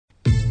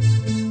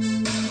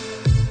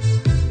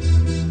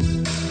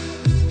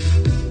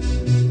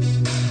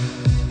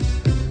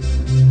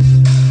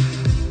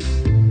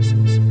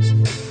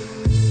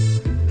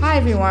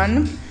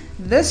everyone.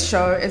 This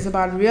show is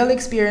about real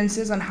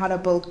experiences on how to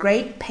build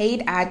great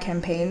paid ad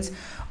campaigns,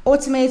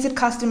 automated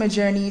customer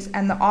journeys,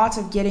 and the art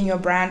of getting your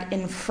brand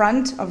in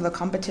front of the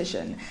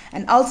competition,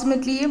 and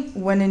ultimately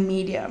win in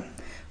media.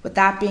 With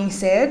that being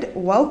said,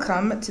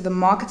 welcome to the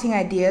Marketing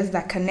Ideas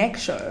That Connect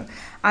show.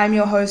 I'm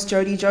your host,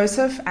 Jody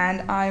Joseph,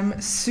 and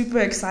I'm super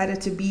excited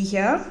to be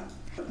here.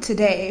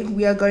 Today,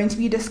 we are going to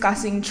be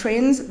discussing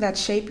trends that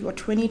shape your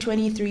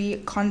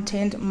 2023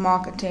 content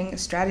marketing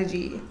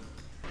strategy.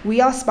 We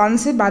are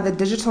sponsored by the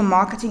digital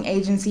marketing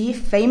agency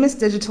Famous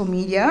Digital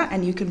Media,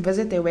 and you can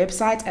visit their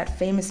website at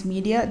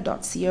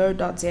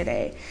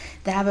famousmedia.co.za.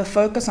 They have a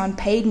focus on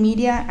paid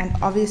media and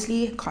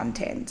obviously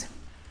content.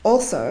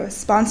 Also,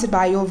 sponsored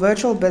by Your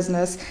Virtual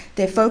Business,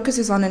 their focus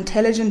is on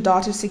intelligent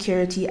data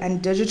security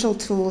and digital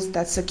tools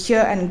that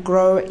secure and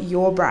grow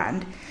your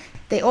brand.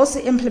 They also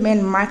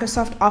implement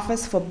Microsoft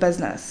Office for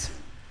Business.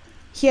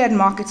 Here at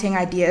Marketing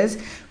Ideas,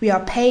 we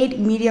are paid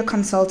media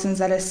consultants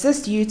that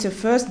assist you to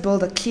first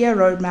build a clear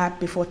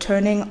roadmap before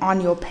turning on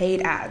your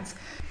paid ads.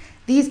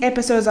 These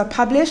episodes are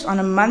published on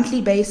a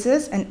monthly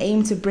basis and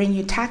aim to bring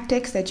you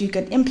tactics that you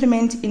can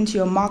implement into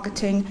your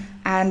marketing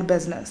and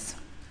business.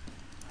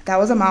 That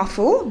was a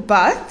mouthful,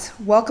 but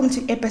welcome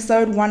to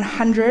episode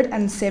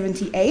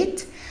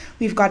 178.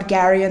 We've got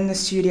Gary in the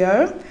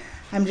studio.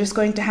 I'm just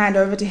going to hand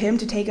over to him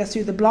to take us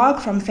through the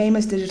blog from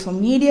Famous Digital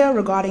Media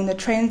regarding the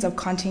trends of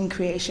content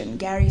creation.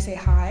 Gary, say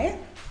hi.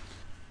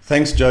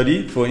 Thanks,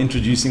 Jody, for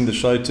introducing the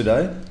show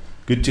today.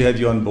 Good to have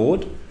you on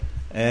board.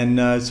 And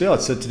so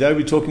today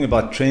we're talking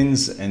about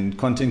trends and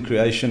content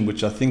creation,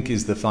 which I think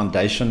is the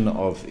foundation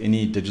of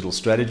any digital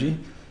strategy.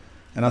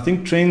 And I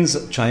think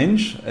trends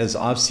change, as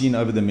I've seen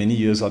over the many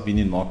years I've been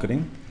in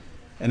marketing.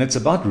 And it's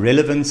about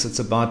relevance. It's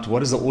about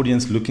what is the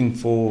audience looking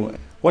for?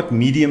 What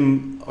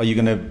medium are you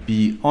going to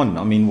be on?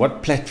 I mean,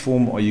 what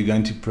platform are you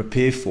going to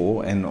prepare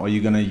for? And are you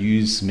going to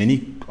use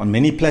on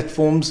many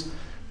platforms?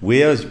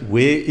 Where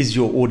is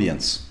your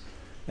audience?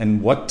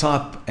 And what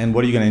are you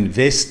going to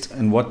invest?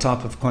 And what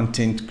type of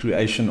content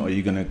creation are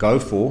you going to go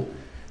for?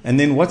 And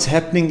then what's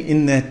happening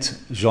in that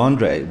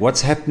genre?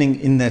 What's happening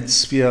in that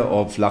sphere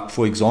of, like,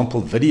 for example,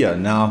 video?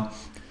 Now,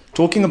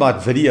 talking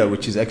about video,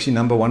 which is actually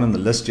number one on the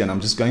list here, and I'm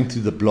just going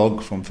through the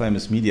blog from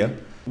Famous Media.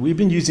 We've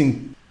been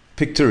using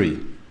Pictory.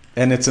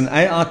 And it's an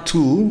AI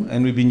tool,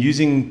 and we've been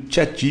using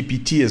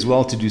ChatGPT as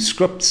well to do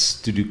scripts,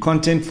 to do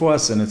content for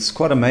us, and it's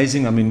quite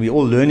amazing. I mean, we're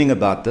all learning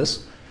about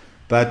this,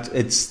 but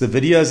it's the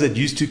videos that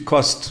used to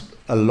cost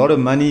a lot of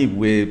money,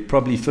 where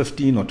probably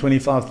 15 or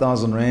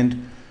 25,000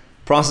 Rand.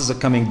 Prices are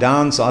coming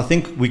down, so I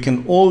think we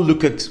can all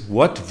look at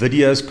what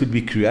videos could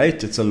we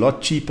create. It's a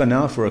lot cheaper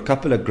now. For a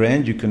couple of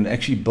grand, you can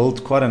actually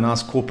build quite a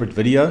nice corporate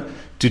video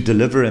to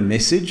deliver a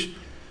message.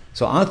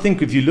 So I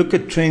think if you look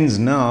at trends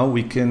now,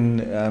 we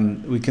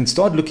can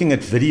start looking at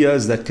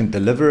videos that can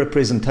deliver a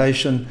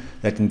presentation,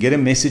 that can get a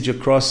message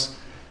across.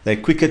 They're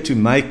quicker to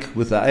make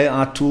with the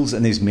AI tools,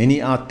 and there's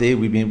many out there.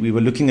 We were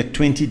looking at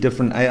 20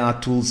 different AI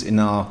tools in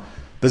our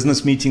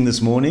business meeting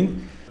this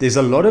morning. There's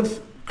a lot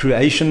of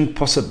creation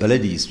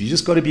possibilities. You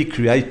just got to be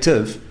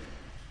creative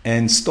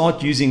and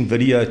start using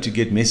video to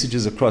get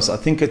messages across. I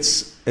think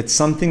it's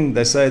something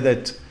they say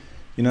that,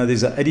 you know,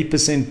 there's an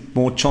 80%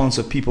 more chance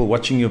of people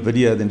watching your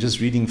video than just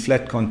reading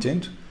flat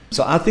content.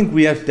 So I think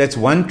that's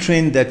one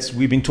trend that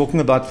we've been talking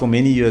about for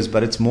many years,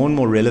 but it's more and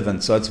more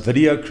relevant. So it's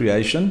video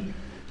creation.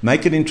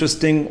 Make it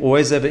interesting.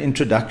 Always have an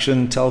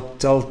introduction.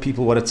 Tell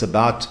people what it's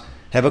about.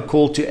 Have a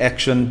call to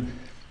action.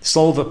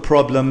 Solve a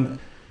problem.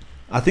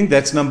 I think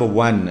that's number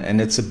one, and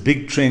it's a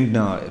big trend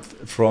now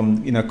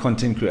from,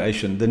 content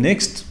creation. The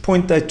next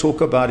point they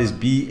talk about is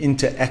be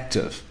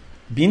interactive.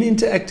 Being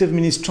interactive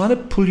means trying to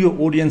pull your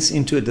audience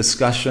into a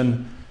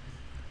discussion.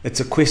 It's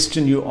a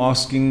question you're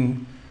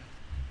asking.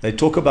 They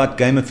talk about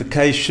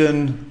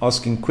gamification,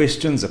 asking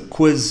questions, a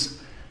quiz.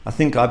 I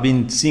think I've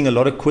been seeing a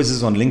lot of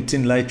quizzes on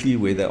LinkedIn lately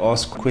where they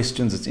ask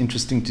questions. It's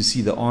interesting to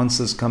see the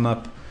answers come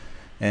up.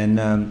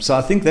 And so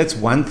I think that's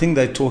one thing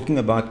they're talking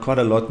about quite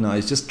a lot now,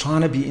 is just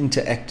trying to be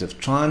interactive.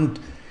 Try and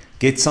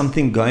get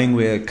something going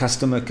where a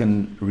customer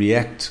can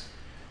react.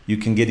 You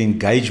can get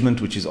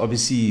engagement, which is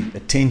obviously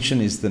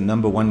attention is the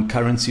number one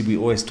currency we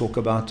always talk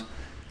about.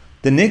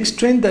 The next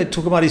trend they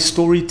talk about is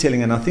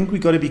storytelling. And I think we've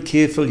got to be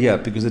careful here,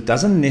 because it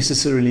doesn't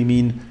necessarily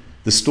mean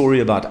the story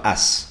about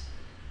us.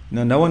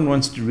 No one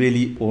wants to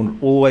really or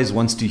always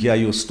wants to hear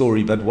your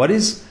story. But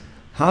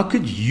how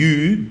could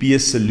you be a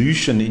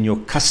solution in your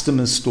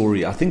customer's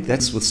story? I think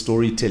that's with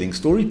storytelling.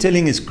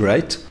 Storytelling is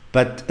great,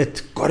 but it's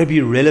got to be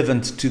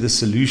relevant to the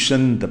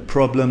solution, the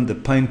problem, the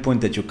pain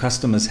point that your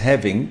customer's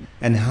having,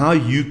 and how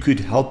you could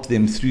help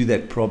them through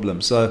that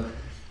problem. So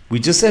we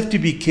just have to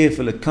be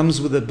careful. It comes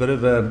with a bit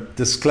of a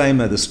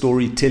disclaimer, the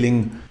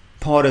storytelling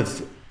part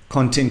of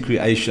content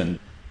creation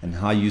and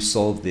how you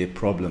solve their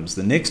problems.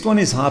 The next one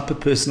is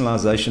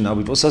hyper-personalization. Now,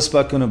 we've also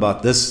spoken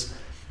about this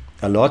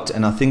a lot,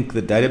 and I think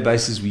the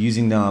databases we're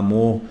using now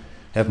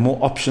have more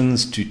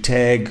options to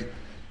tag,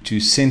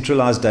 to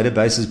centralize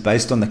databases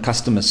based on the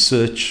customer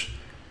search,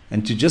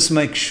 and to just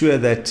make sure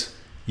that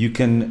you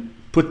can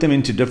put them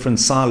into different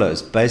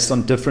silos based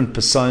on different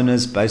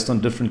personas, based on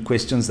different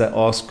questions they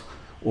ask,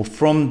 or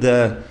from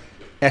the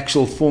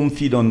actual form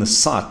feed on the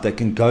site, they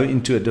can go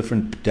into a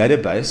different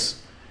database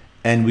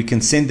and we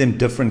can send them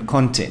different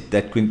content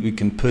that we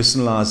can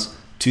personalize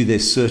to their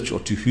search or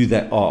to who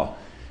they are.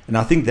 And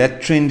I think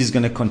that trend is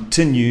going to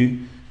continue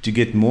to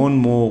get more and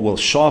more,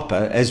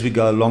 sharper as we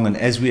go along, and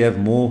as we have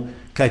more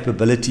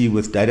capability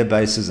with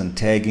databases and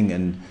tagging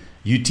and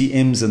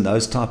UTMs and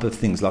those type of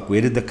things, like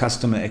where did the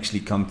customer actually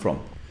come from.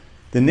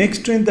 The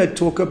next trend they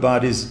talk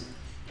about is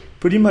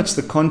pretty much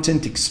the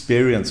content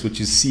experience,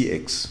 which is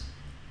CX.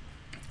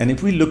 And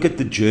if we look at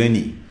the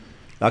journey,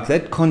 like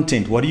that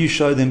content, what do you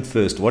show them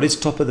first? What is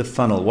top of the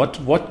funnel?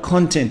 What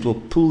content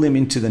will pull them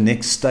into the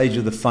next stage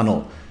of the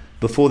funnel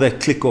before they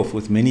click off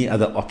with many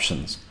other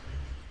options?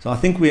 So I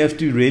think we have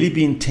to really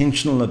be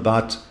intentional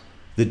about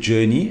the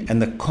journey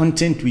and the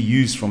content we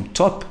use from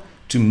top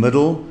to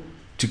middle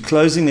to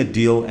closing a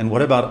deal. And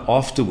what about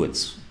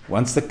afterwards?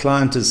 Once the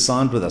client has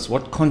signed with us,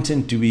 what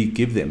content do we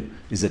give them?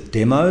 Is it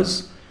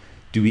demos?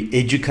 Do we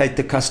educate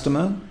the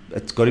customer?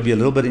 It's got to be a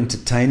little bit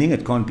entertaining.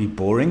 It can't be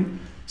boring.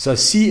 So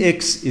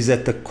CX is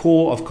at the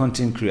core of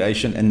content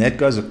creation, and that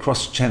goes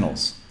across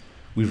channels.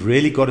 We've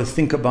really got to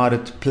think about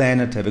it, plan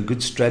it, have a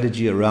good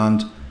strategy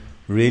around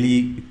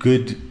really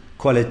good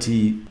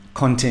quality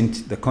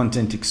content, the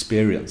content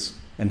experience,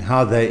 and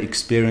how they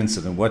experience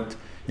it, and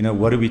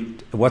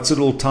what's it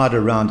all tied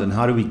around, and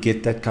how do we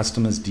get that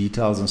customer's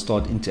details and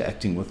start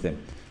interacting with them.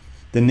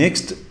 The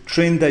next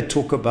trend they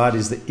talk about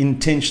is the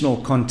intentional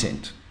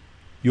content.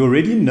 You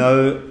already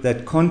know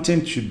that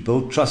content should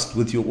build trust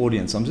with your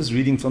audience. I'm just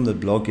reading from the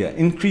blog here.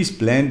 Increase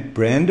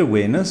brand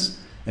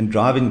awareness and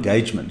drive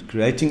engagement.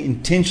 Creating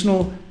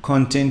intentional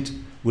content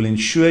will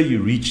ensure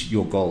you reach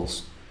your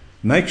goals.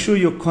 Make sure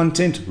your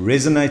content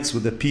resonates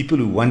with the people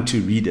who want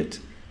to read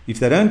it. If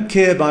they don't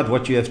care about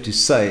what you have to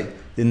say,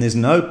 then there's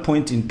no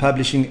point in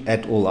publishing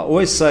at all. I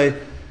always say,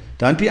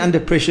 don't be under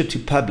pressure to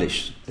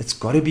publish. It's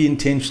got to be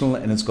intentional,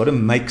 and it's got to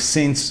make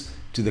sense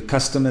to the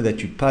customer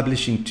that you're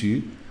publishing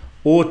to,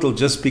 or it'll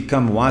just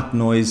become white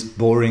noise,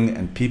 boring,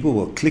 and people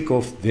will click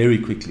off very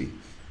quickly.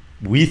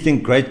 We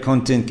think great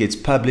content gets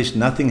published,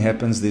 nothing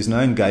happens, there's no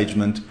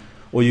engagement,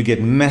 or you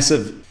get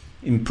massive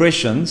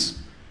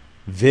impressions,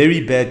 very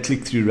bad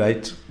click-through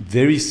rate,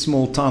 very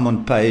small time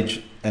on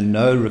page, and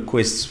no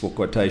requests for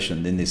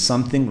quotation. Then there's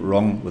something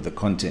wrong with the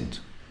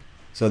content.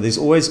 So there's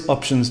always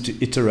options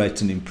to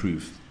iterate and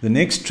improve. The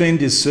next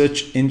trend is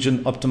search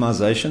engine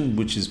optimization,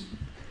 which is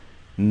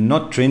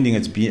not trending.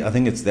 I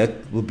think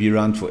that will be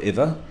around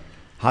forever.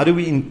 How do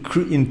we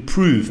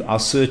improve our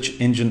search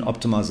engine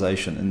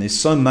optimization? And there's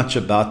so much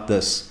about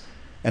this.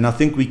 And I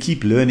think we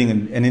keep learning.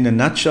 And in a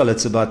nutshell,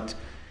 it's about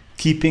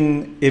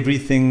keeping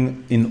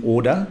everything in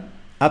order,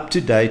 up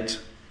to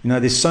date.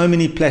 There's so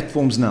many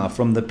platforms now,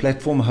 from the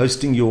platform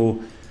hosting your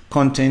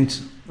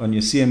content on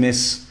your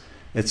CMS.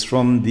 It's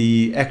from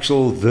the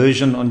actual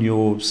version on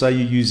say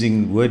you're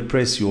using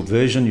WordPress, your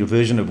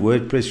version of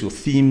WordPress, your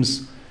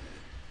themes.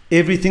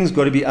 Everything's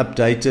got to be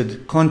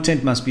updated.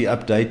 Content must be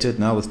updated.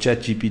 Now with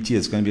ChatGPT,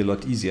 it's going to be a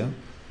lot easier.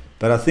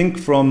 But I think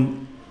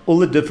from all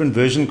the different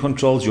version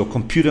controls, your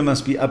computer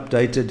must be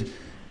updated.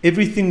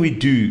 Everything we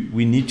do,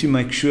 we need to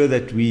make sure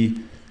that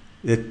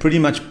they're pretty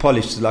much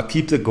polished, like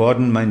keep the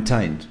garden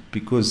maintained.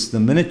 Because the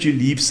minute you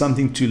leave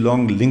something too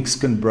long, links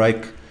can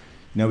break.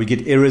 We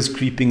get errors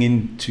creeping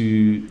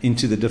into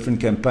the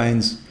different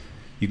campaigns.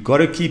 You've got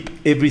to keep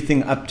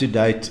everything up to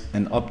date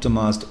and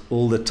optimized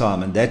all the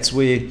time. And that's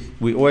where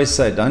we always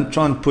say, don't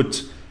try and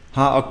put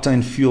high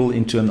octane fuel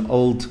into an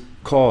old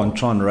car and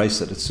try and race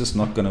it. It's just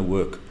not going to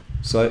work.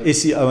 So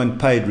SEO and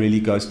paid really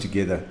goes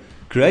together.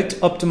 Create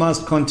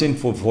optimized content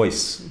for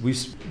voice.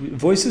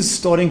 Voice is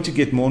starting to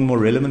get more and more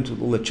relevant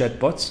with all the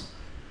chatbots.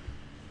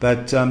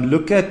 But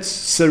look at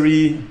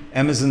Siri,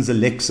 Amazon's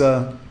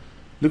Alexa.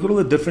 Look at all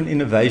the different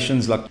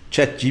innovations like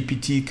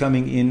ChatGPT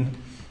coming in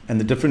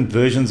and the different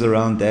versions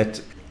around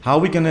that. How are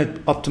we going to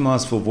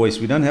optimize for voice?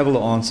 We don't have all the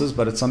answers,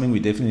 but it's something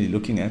we're definitely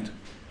looking at.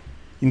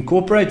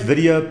 Incorporate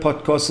video,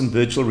 podcasts, and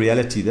virtual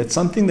reality. That's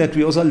something that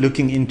we're also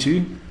looking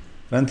into.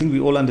 I don't think we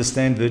all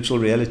understand virtual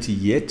reality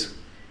yet.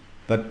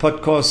 But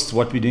podcasts,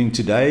 what we're doing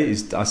today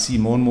is I see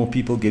more and more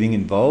people getting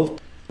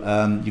involved.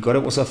 You've got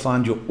to also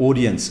find your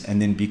audience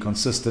and then be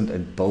consistent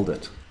and build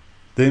it.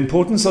 The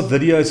importance of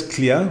video is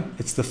clear.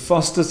 It's the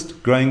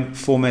fastest growing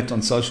format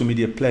on social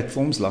media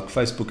platforms like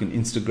Facebook and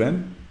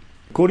Instagram.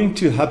 According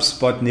to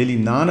HubSpot, nearly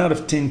 9 out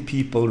of 10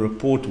 people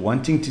report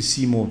wanting to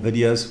see more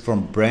videos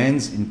from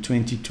brands in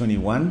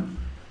 2021,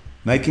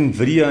 making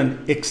video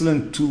an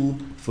excellent tool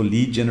for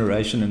lead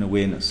generation and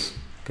awareness.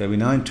 Okay, we're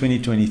now in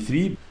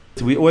 2023.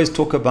 We always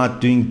talk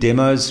about doing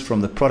demos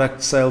from the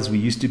product sales we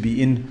used to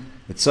be in.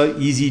 It's so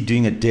easy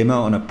doing a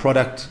demo on a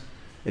product.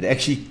 It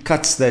actually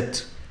cuts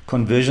that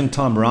conversion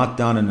time right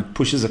down, and it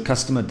pushes a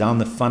customer down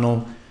the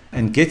funnel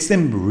and gets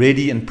them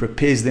ready and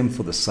prepares them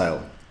for the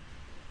sale.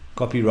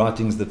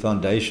 Copywriting is the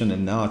foundation,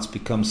 and now it's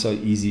become so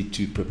easy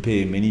to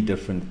prepare many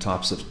different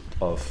types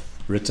of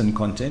written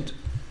content.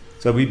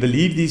 So we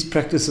believe these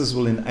practices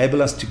will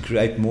enable us to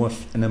create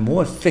a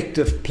more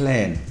effective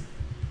plan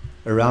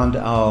around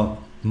our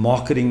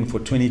marketing for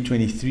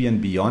 2023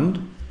 and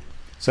beyond.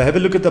 So have a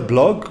look at the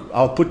blog.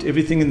 I'll put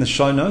everything in the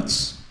show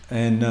notes,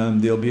 and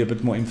there'll be a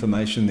bit more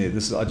information there.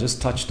 I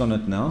just touched on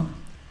it now.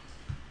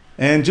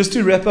 And just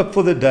to wrap up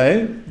for the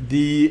day,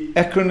 the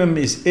acronym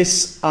is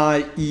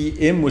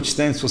SIEM, which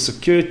stands for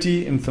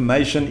Security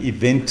Information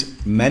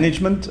Event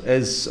Management.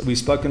 As we've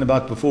spoken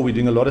about before, we're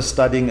doing a lot of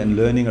studying and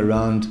learning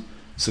around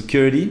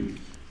security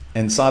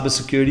and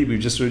cybersecurity. We've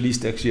just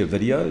released actually a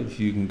video. If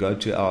you can go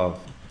to our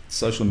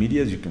social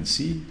medias, you can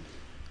see.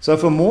 So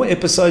for more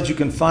episodes, you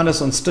can find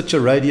us on Stitcher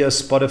Radio,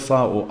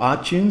 Spotify, or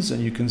iTunes,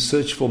 and you can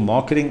search for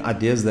Marketing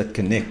Ideas That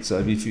Connect.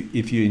 So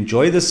if you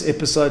enjoy this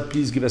episode,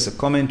 please give us a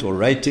comment or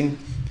rating.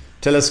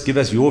 Give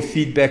us your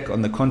feedback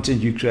on the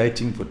content you're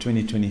creating for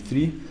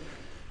 2023.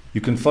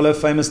 You can follow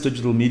Famous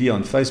Digital Media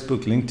on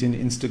Facebook, LinkedIn,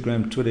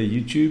 Instagram, Twitter,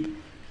 YouTube,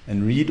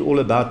 and read all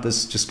about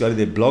this. Just go to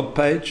their blog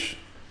page.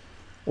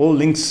 All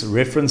links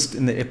referenced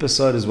in the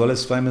episode, as well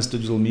as Famous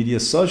Digital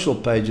Media's social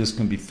pages,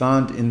 can be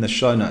found in the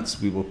show notes.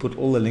 We will put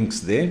all the links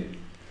there.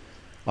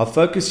 Our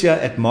focus here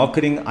at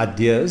Marketing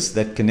Ideas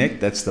That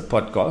Connect, that's the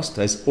podcast,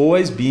 has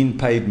always been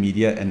paid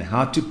media and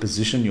how to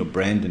position your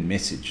brand and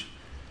message.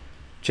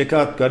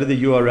 Go to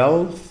the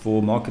URL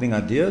for Marketing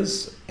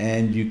Ideas,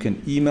 and you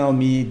can email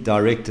me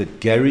direct at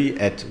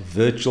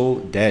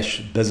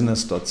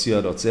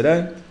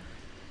gary@virtual-business.co.za.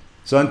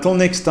 So until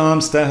next time,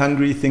 stay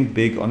hungry, think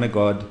big, honor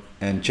God,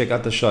 and check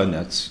out the show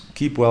notes.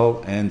 Keep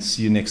well, and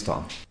see you next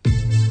time.